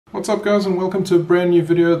What's up guys, and welcome to a brand new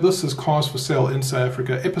video. This is Cars for Sale in South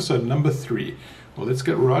Africa, episode number 3. Well, let's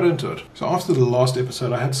get right into it. So after the last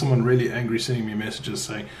episode, I had someone really angry sending me messages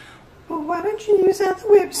saying, well, why don't you use other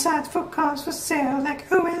websites for cars for sale, like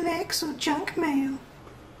OLX or junk mail?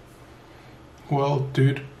 well,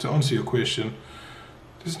 dude, to answer your question,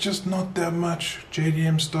 there's just not that much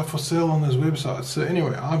JDM stuff for sale on those websites. So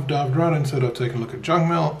anyway, I've dived right into it. I've taken a look at junk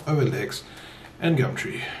mail, OLX, and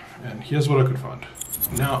Gumtree. And here's what I could find.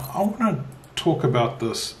 Now, I want to talk about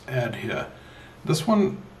this ad here. This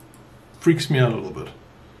one freaks me out a little bit.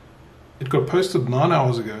 It got posted 9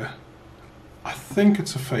 hours ago. I think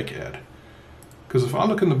it's a fake ad. Because if I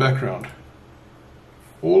look in the background,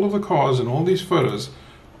 all of the cars in all these photos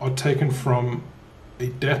are taken from a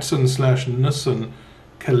Datsun/Nissan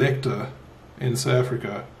collector in South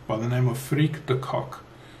Africa by the name of Freek de Kok.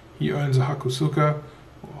 He owns a Hakusuka,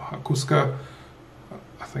 or Hakuska,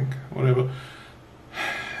 I think, whatever.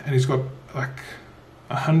 And he's got like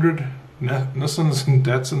 100 Nissans and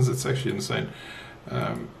Datsuns. It's actually insane.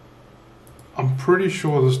 I'm pretty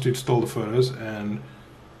sure this dude stole the photos and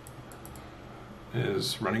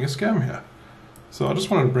is running a scam here. So I just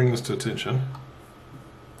wanted to bring this to attention,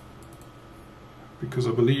 because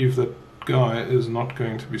I believe that guy is not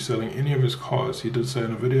going to be selling any of his cars. He did say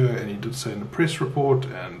in a video, and he did say in the press report,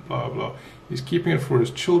 and blah blah. He's keeping it for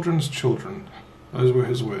his children's children. Those were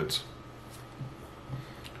his words.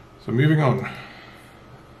 So moving on,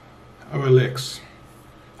 OLX,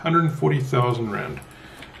 140,000 Rand.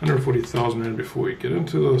 140,000 Rand before we get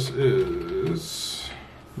into this is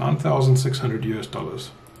 9,600 US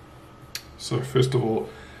dollars. So first of all,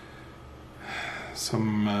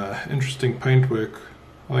 some interesting paintwork.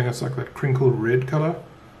 I think it's like that crinkled red color.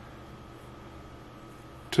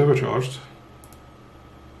 Turbocharged.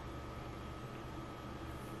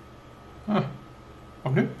 Huh.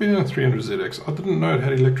 I've never been in a 300ZX. I didn't know it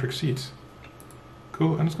had electric seats.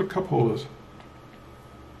 Cool, and it's got cup holders.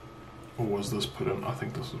 Or was this put in? I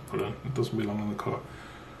think this was put in. It doesn't belong in the car.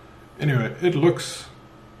 Anyway, it looks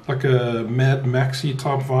like a Mad Maxi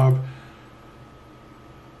type vibe.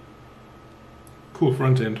 Cool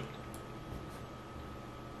front end.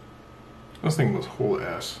 This thing was whole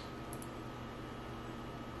ass.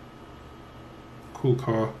 Cool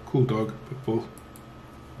car, cool dog, pitbull.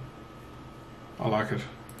 I like it.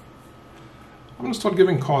 I'm going to start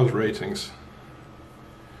giving cars ratings.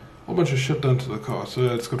 A whole bunch of shit done to the car.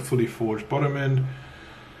 So it's got fully forged bottom end.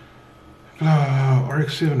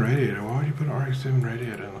 RX-7 radiator. Why would you put an RX-7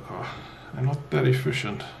 radiator in the car? And not that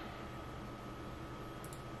efficient.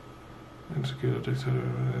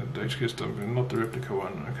 HK stumping, not the replica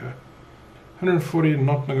one. Okay. 140,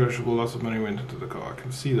 not negotiable. Lots of money went into the car. I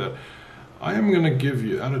can see that. I am going to give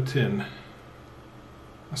you, out of 10,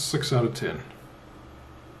 a 6 out of 10.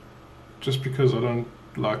 Just because I don't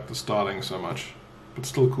like the styling so much, but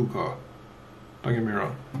still a cool car. Don't get me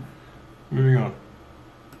wrong. Moving on.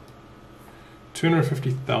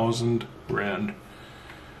 250,000 Rand.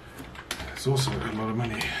 It's also a lot of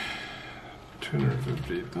money.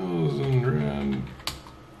 250,000 Rand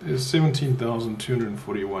is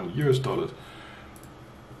 17,241 US dollars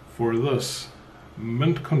for this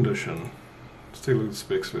mint condition. Let's take a look at the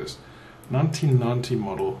specs first. 1990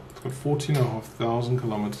 model. It's got 14,500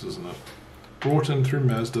 kilometers in it. Brought in through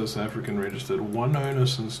Mazda, South African registered. One owner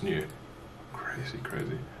since new. Crazy,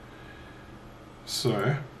 crazy.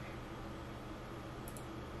 So,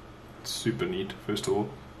 it's super neat. First of all,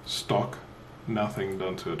 stock, nothing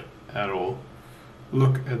done to it at all.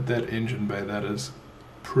 Look at that engine bay. That is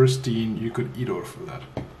pristine. You could eat off of that.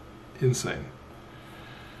 Insane.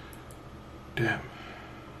 Damn.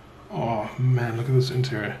 Oh man, look at this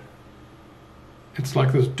interior. It's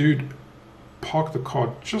like this dude parked the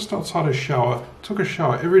car just outside his shower, took a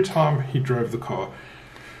shower every time he drove the car,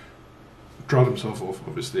 dried himself off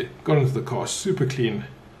obviously, got into the car, super clean,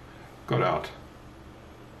 got out.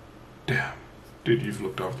 Damn, dude, you've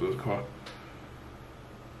looked after this car.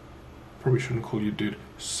 Probably shouldn't call you dude,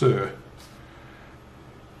 sir.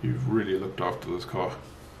 You've really looked after this car.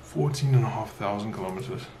 14,500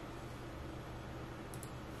 kilometers.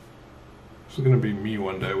 This is going to be me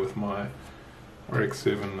one day with my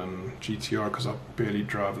RX-7 and GTR, because I barely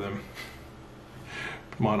drive them.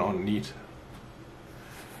 But mine aren't neat.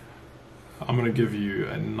 I'm going to give you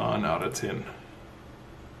a 9 out of 10.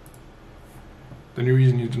 The only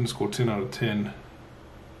reason you didn't score 10 out of 10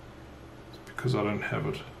 is because I don't have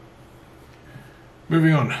it.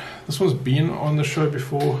 Moving on. This one's been on the show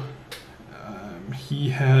before. He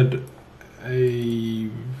had a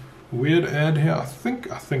weird ad here. I think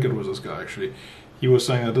it was this guy actually. He was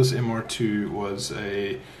saying that this MR2 was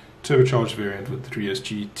a turbocharged variant with 3S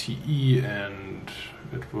GTE and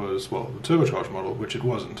It was, well, the turbocharged model, which it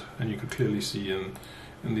wasn't, and you could clearly see in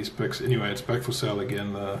these pics. Anyway, it's back for sale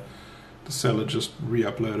again. The seller just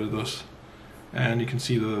re-uploaded this, and you can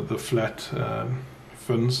see the flat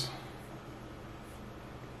fins.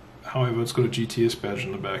 However, it's got a GTS badge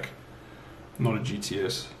in the back, not a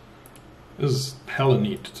GTS. This is hella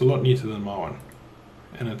neat. It's a lot neater than my one,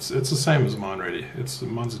 and it's the same as mine really.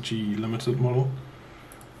 Mine's a G Limited model.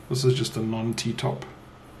 This is just a non-T-top.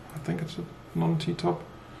 I think it's a non-T-top.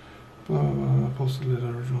 Postal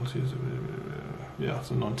letter original. Yeah,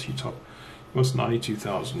 it's a non-T-top. It was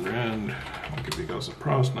 92,000 rand. I'll give you guys a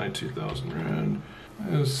price. 92,000 rand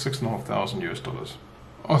is $6,500 US.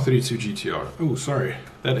 R32 GTR. Oh, sorry.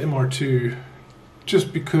 That MR2,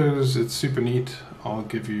 just because it's super neat, I'll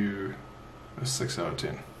give you a 6 out of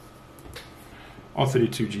 10.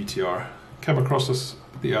 R32 GTR. Came across this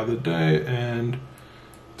the other day, and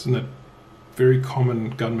it's in that very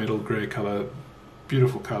common gunmetal grey colour.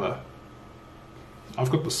 Beautiful colour. I've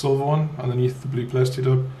got the silver one underneath the blue plastic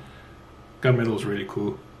top. Gunmetal is really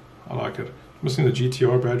cool. I like it. Missing the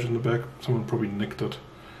GTR badge in the back. Someone probably nicked it.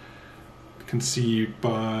 You can see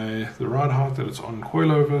by the ride height that it's on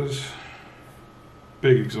coilovers.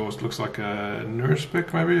 Big exhaust. Looks like a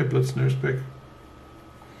Nurspec, maybe a Blitz Nurspec.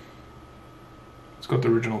 It's got the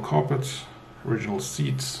original carpets, original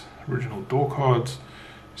seats, original door cards.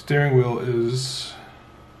 Steering wheel is,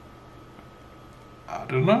 I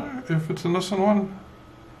don't know if it's a Nissan one.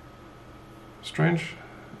 Strange.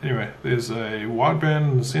 Anyway, there's a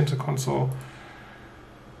wideband in the center console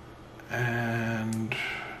and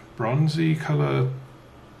bronzy color.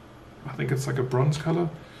 I think it's like a bronze color.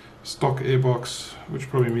 Stock airbox, which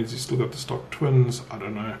probably means you still got the stock twins. I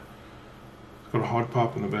don't know. It's got a hard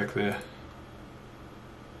pipe in the back there.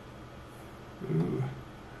 Ooh,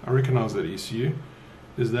 I recognize that ECU.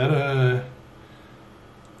 Is that a,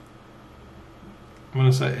 I'm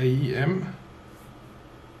going to say AEM?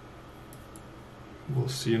 We'll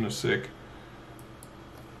see in a sec.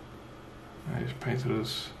 He's painted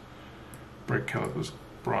his brake calipers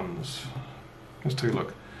bronze. Let's take a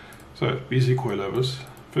look. So, BC coilovers.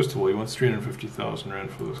 First of all, he wants 350,000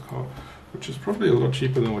 rand for this car, which is probably a lot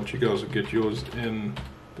cheaper than what you guys would get yours in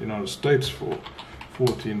the United States for.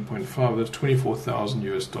 14.5, that's 24,000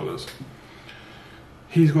 US.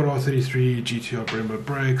 He's got R33 GTR Brembo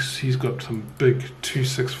brakes. He's got some big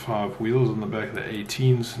 265 wheels on the back of the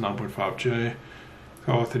 18s, 9.5J.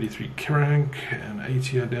 R33 crank and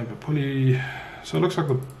ATR damper pulley. So it looks like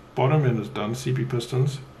the bottom end is done, CP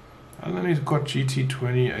pistons. And then he's got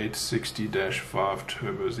GT20 860-5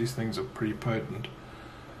 turbos. These things are pretty potent.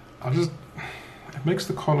 It makes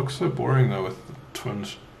the car look so boring though with the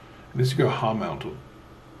twins. Unless you go high mount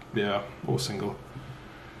or single.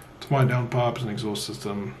 To my downpipes and exhaust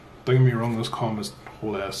system. Don't get me wrong, this car is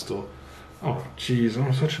whole ass still. Oh jeez,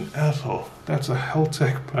 I'm such an asshole. That's a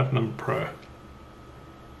Heltec Platinum Pro.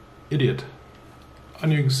 Idiot. I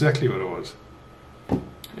knew exactly what it was.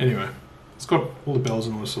 Anyway, it's got all the bells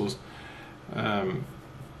and whistles.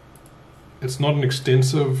 It's not an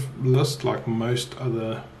extensive list like most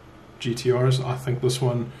other GTRs. I think this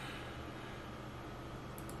one,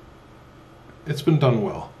 it's been done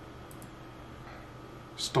well.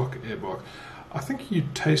 Stock airbox. I think you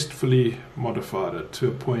tastefully modified it to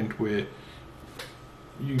a point where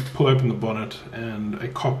you pull open the bonnet and a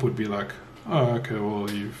cop would be like, oh okay, well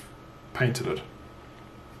you've painted it.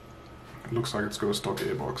 It looks like it's got a stock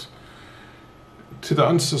airbox. To the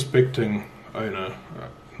unsuspecting owner,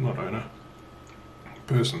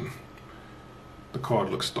 person, the car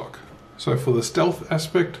looks stock. So for the stealth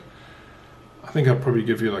aspect, I think I'd probably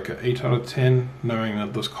give you like an 8 out of 10, knowing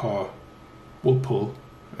that this car will pull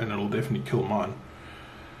and it'll definitely kill mine.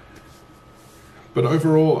 But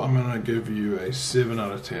overall, I'm going to give you a 7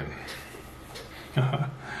 out of 10.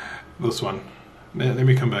 This one. Now, let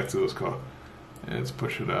me come back to this car. Let's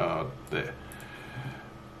push it out there.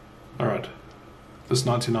 Alright. This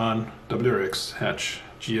 99 WRX hatch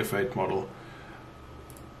GF8 model.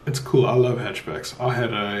 It's cool. I love hatchbacks. I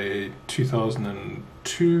had a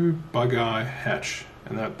 2002 Bug-Eye hatch,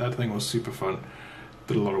 and that thing was super fun.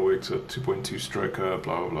 Did a lot of work to 2.2 stroker,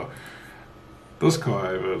 blah blah blah. This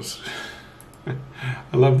car was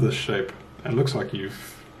I love this shape. It looks like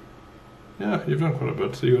you've done quite a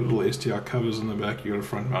bit. So you got little STR covers in the back, you got a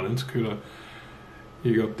front mount intercooler,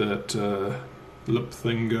 you got that lip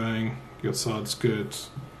thing going, you got side skirts.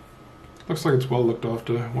 Looks like it's well looked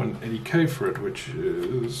after. 180k for it, which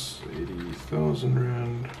is 80,000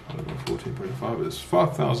 rand. I don't know, 14.5 is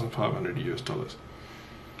 5,500 US.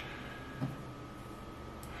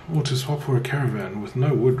 Or to swap for a caravan with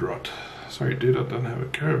no wood rot. Sorry dude, I don't have a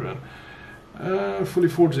caravan. Fully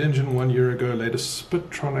forged engine 1 year ago. Latest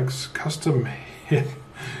Spitronics custom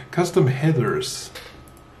heathers.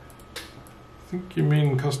 I think you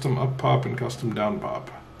mean custom up pipe and custom down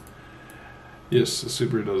pipe. Yes, the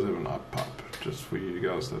Subaru does have an up pipe, just for you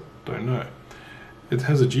guys that don't know. It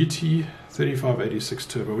has a GT 3586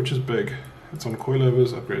 turbo, which is big. It's on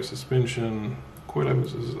coilovers, upgraded suspension.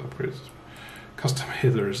 Coilovers is upgraded. Custom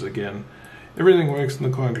heathers again. Everything works in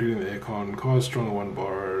the car, including the aircon. Car is strong on 1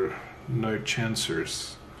 bar. No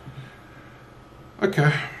chancers.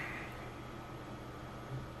 Okay.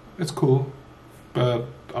 It's cool, but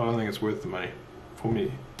I don't think it's worth the money. For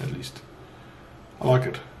me, at least. I like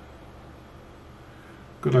it.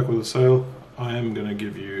 Good luck with the sale. I am going to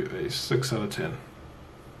give you a 6 out of 10.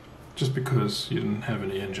 Just because you didn't have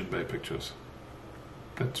any engine bay pictures.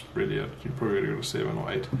 That's really it. You probably got a 7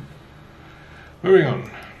 or 8. Moving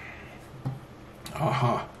on.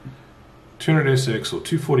 Aha. 200SX or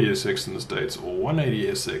 240SX in the States or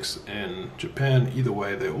 180SX in Japan. Either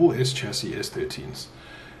way, they're all S chassis S13s.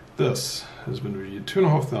 This has been reviewed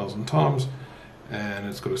 2,500 times. And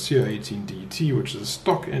it's got a CR18 DT, which is a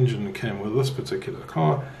stock engine that came with this particular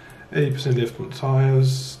car. 80% left on the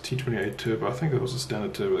tyres, T28 turbo, I think that was a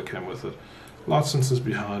standard turbo that came with it. License is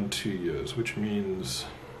behind 2 years, which means,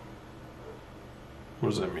 what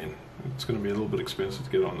does that mean? It's going to be a little bit expensive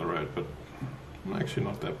to get on the road, but actually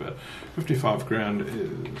not that bad. 55 grand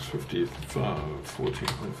is 55,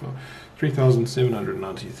 14.5,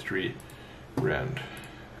 3,793 rand.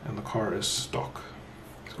 And the car is stock.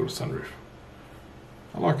 It's got a sunroof.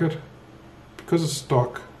 I like it because it's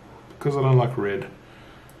stock, because I don't like red.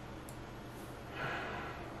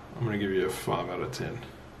 I'm going to give you a 5 out of 10.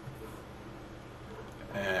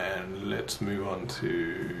 And let's move on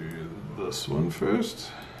to this one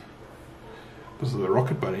first. This is the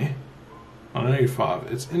Rocket Bunny on an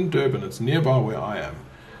 85. It's in Durban, it's nearby where I am.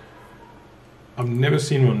 I've never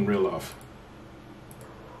seen one in real life.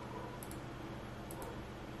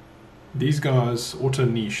 These guys, Auto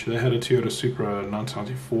Niche, they had a Toyota Supra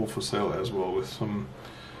 1994 for sale as well with some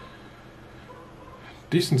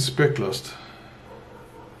decent spec list.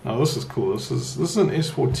 Now this is cool. This is an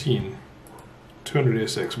S14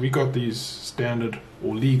 200SX. We got these standard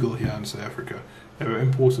or legal here in South Africa. They were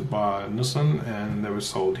imported by Nissan and they were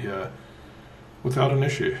sold here without an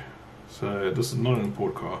issue. So this is not an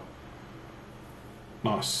import car.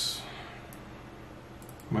 Nice.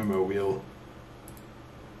 Momo wheel.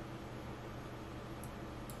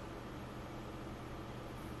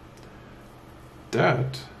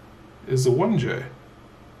 That is a 1J.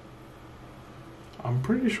 I'm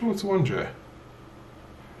pretty sure it's a 1J.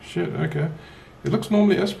 Shit, okay. It looks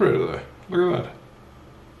normally aspirated though. Look at that.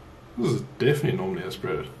 This is definitely normally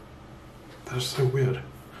aspirated. That's so weird.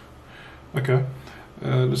 Okay,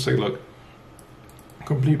 let's take a look.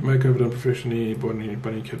 Complete makeover done professionally.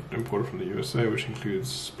 Bunny kit imported from the USA, which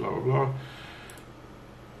includes blah blah blah.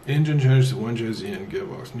 Engine change to 1JZ and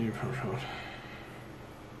gearbox. New powertrain.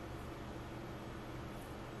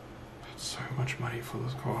 So much money for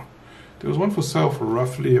this car. There was one for sale for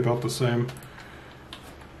roughly about the same.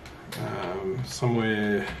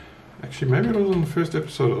 Somewhere, actually maybe it was on the first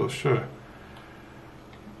episode of the show.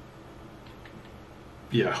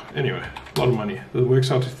 Yeah, anyway, a lot of money. That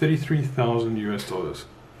works out to 33,000 US dollars.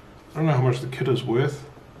 I don't know how much the kit is worth,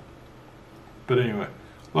 but anyway,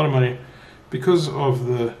 a lot of money. Because of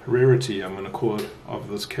the rarity, I'm going to call it, of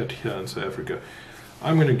this kit here in South Africa,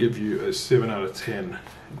 I'm going to give you a 7 out of 10.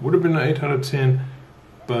 It would have been an 8 out of 10,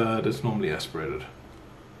 but it's normally aspirated.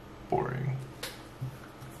 Boring.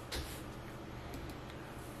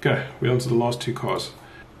 Okay, we're on to the last 2 cars.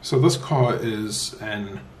 So this car is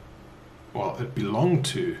well, it belonged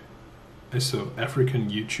to a South African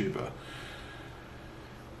YouTuber.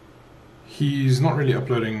 He's not really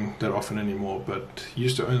uploading that often anymore, but he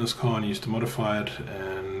used to own this car and he used to modify it,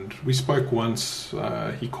 and we spoke once.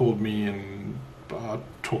 He called me and I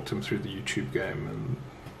talked him through the YouTube game, and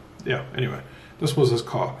yeah, anyway, this was his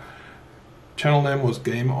car. Channel name was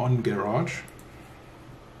Game On Garage,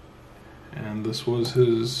 and this was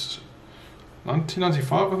his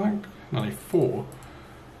 1995, I think, 94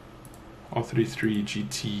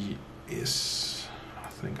 R33 GTS. I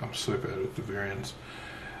think I'm so bad with the variants.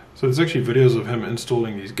 So there's actually videos of him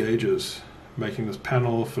installing these gauges, making this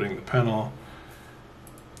panel, fitting the panel.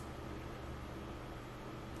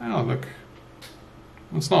 Oh look,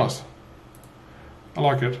 it's nice. I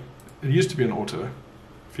like it. It used to be an auto,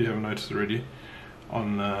 if you haven't noticed already,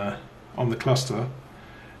 on the cluster,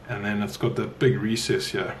 and then it's got that big recess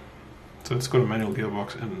here. So it's got a manual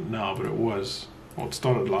gearbox in now, but it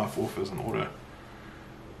started life off as an auto,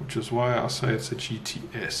 which is why I say it's a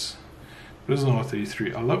GTS. This is an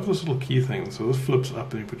R33. I love this little key thing. So this flips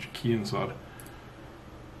up and you put your key inside.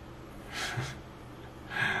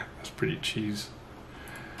 That's pretty cheese.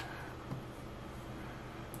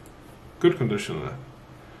 Good condition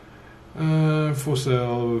though. For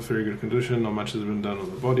sale, very good condition. Not much has been done on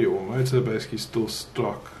the body or motor. Basically still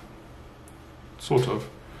stock. Sort of.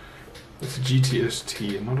 It's a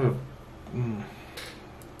GTST, not a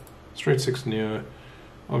straight 6 Neo.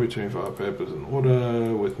 RB25 papers in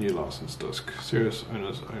order with new license disc. Serious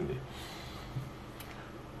owners only.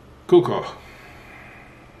 Cool car.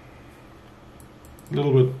 A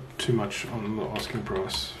little bit too much on the asking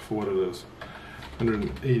price for what it is.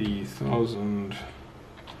 180,000.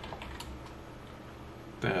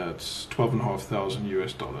 That's $12,500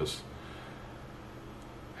 US.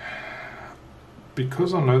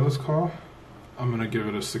 Because I know this car, I'm gonna give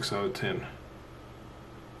it a 6 out of 10.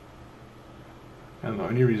 And the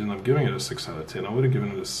only reason I'm giving it a 6 out of 10, I would have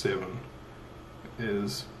given it a 7,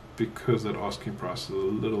 is because that asking price is a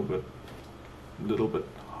little bit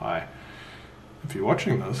high. If you're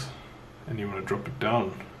watching this and you want to drop it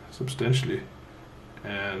down substantially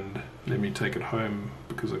and let me take it home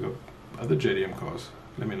because I got other JDM cars,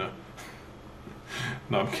 let me know.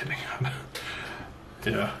 No, I'm kidding.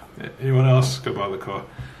 Yeah, anyone else, go buy the car.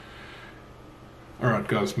 Alright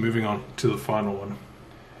guys, moving on to the final one.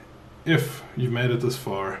 If you've made it this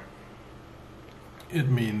far, it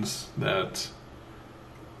means that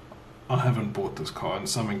I haven't bought this car and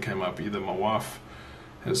something came up. Either my wife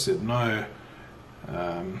has said no,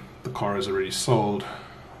 the car is already sold,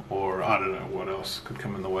 or I don't know what else could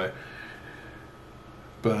come in the way.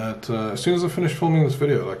 But as soon as I finish filming this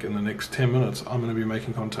video, like in the next 10 minutes, I'm going to be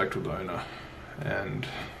making contact with the owner and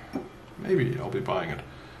maybe I'll be buying it.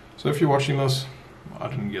 So if you're watching this, I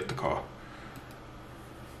didn't get the car.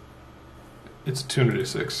 It's a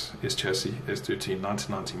 206 S chassis, S13,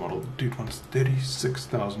 1990 model. Dude wants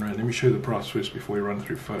 36,000 Rand. Let me show you the price first before we run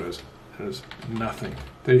through photos. That is nothing.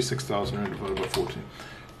 36,000 Rand divided by 14.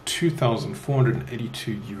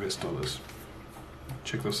 $2,482 US.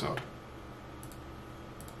 Check this out.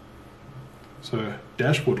 So,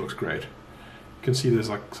 dashboard looks great. You can see there's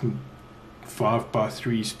like some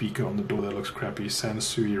 5x3 speaker on the door that looks crappy,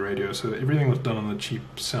 Sansui radio. So everything was done on the cheap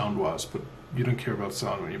sound-wise, but you don't care about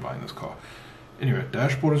sound when you're buying this car. Anyway,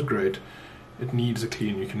 dashboard is great. It needs a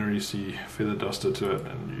clean. You can already see feather duster to it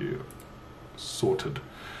and you sorted.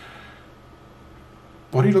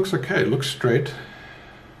 Body looks okay. It looks straight.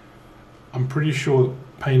 I'm pretty sure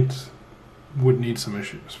paint would need some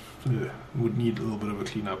issues. Would need a little bit of a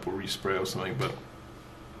clean up or respray or something, but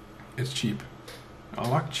it's cheap. I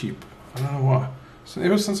like cheap. I don't know why. So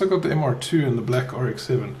ever since I got the MR2 and the black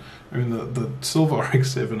RX-7, I mean the silver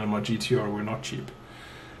RX-7 and my GTR were not cheap.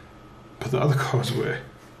 But the other cars were.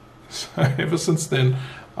 So ever since then,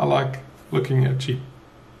 I like looking at cheap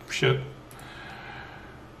shit. You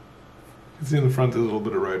can see in the front there's a little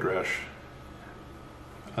bit of road rash.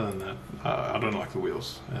 Other than that, I don't like the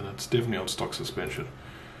wheels, and it's definitely on stock suspension.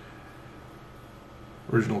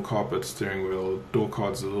 Original carpet, steering wheel, door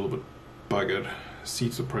cards a little bit buggered.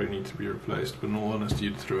 Seats will probably need to be replaced, but in all honesty,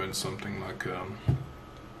 you'd throw in something like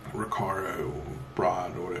Recaro or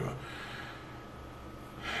Bride or whatever.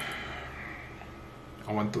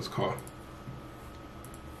 I want this car.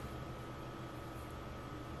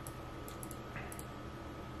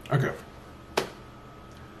 Okay.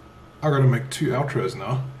 I gotta make 2 outros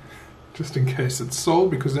now, just in case it's sold,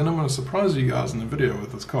 because then I'm gonna surprise you guys in the video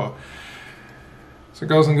with this car. So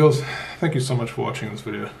guys and girls, thank you so much for watching this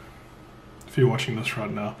video. If you're watching this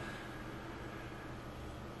right now,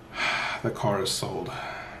 the car is sold,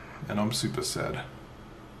 and I'm super sad.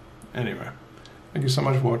 Anyway, thank you so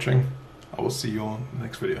much for watching. I will see you all in the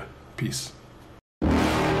next video. Peace.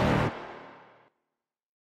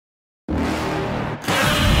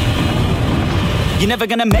 You're never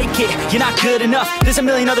gonna make it, you're not good enough. There's a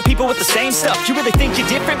million other people with the same stuff. You really think you're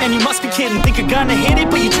different? Man, you must be kidding. Think you're gonna hit it,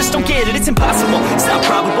 but you just don't get it. It's impossible, it's not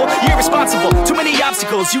probable, you're irresponsible. Too many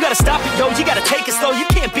obstacles, you gotta stop it, yo. You gotta take it slow, you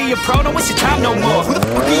can't be a pro. Don't waste your time no more. Who the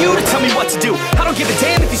fuck are you to tell me what to do? I don't give a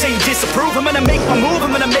damn if you say you disapprove. I'm gonna make my move,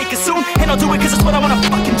 I'm gonna make it soon. And I'll do it cause it's what I wanna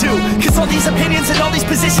fucking do. Cause all these opinions and all these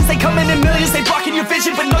positions, they come in millions, they blocking your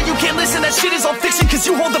vision. But no, you can't listen, that shit is all fiction. Cause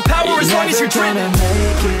you hold the power as long as you're driven.